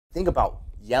Think about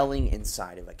yelling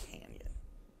inside of a canyon,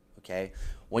 okay?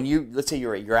 When let's say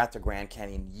you're at the Grand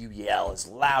Canyon, you yell as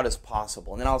loud as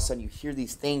possible, and then all of a sudden you hear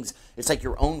these things, it's like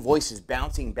your own voice is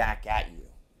bouncing back at you.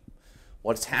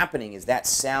 What's happening is that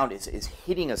sound is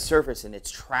hitting a surface and it's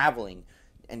traveling,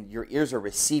 and your ears are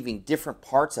receiving different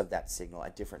parts of that signal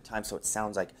at different times, so it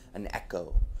sounds like an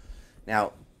echo.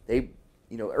 Now, in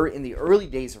the early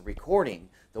days of recording,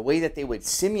 the way that they would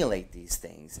simulate these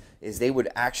things is they would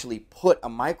actually put a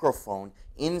microphone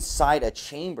inside a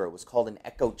chamber. It was called an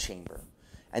echo chamber.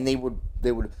 And they would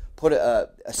put a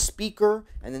speaker,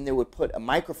 and then they would put a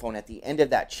microphone at the end of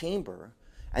that chamber,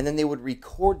 and then they would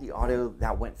record the audio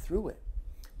that went through it.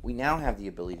 We now have the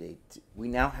ability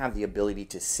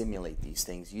to simulate these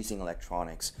things using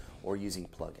electronics or using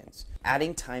plugins.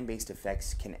 Adding time-based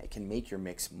effects can make your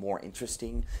mix more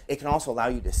interesting. It can also allow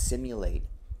you to simulate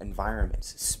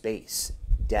environments, space,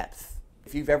 depth.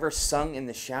 If you've ever sung in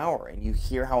the shower and you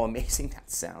hear how amazing that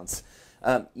sounds,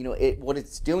 what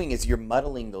it's doing is you're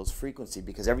muddling those frequencies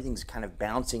because everything's kind of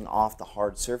bouncing off the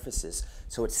hard surfaces,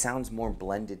 so it sounds more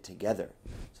blended together.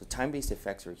 So time-based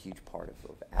effects are a huge part of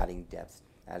adding depth,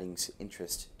 adding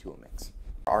interest to a mix.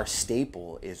 Our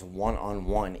staple is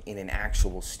one-on-one in an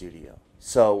actual studio.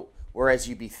 So whereas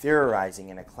you'd be theorizing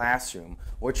in a classroom,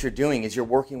 what you're doing is you're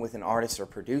working with an artist or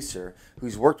producer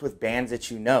who's worked with bands that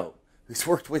you know, who's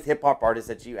worked with hip-hop artists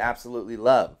that you absolutely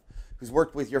love, who's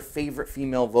worked with your favorite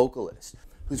female vocalist,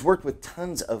 who's worked with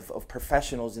tons of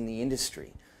professionals in the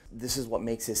industry. This is what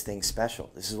makes this thing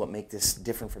special. This is what makes this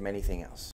different from anything else.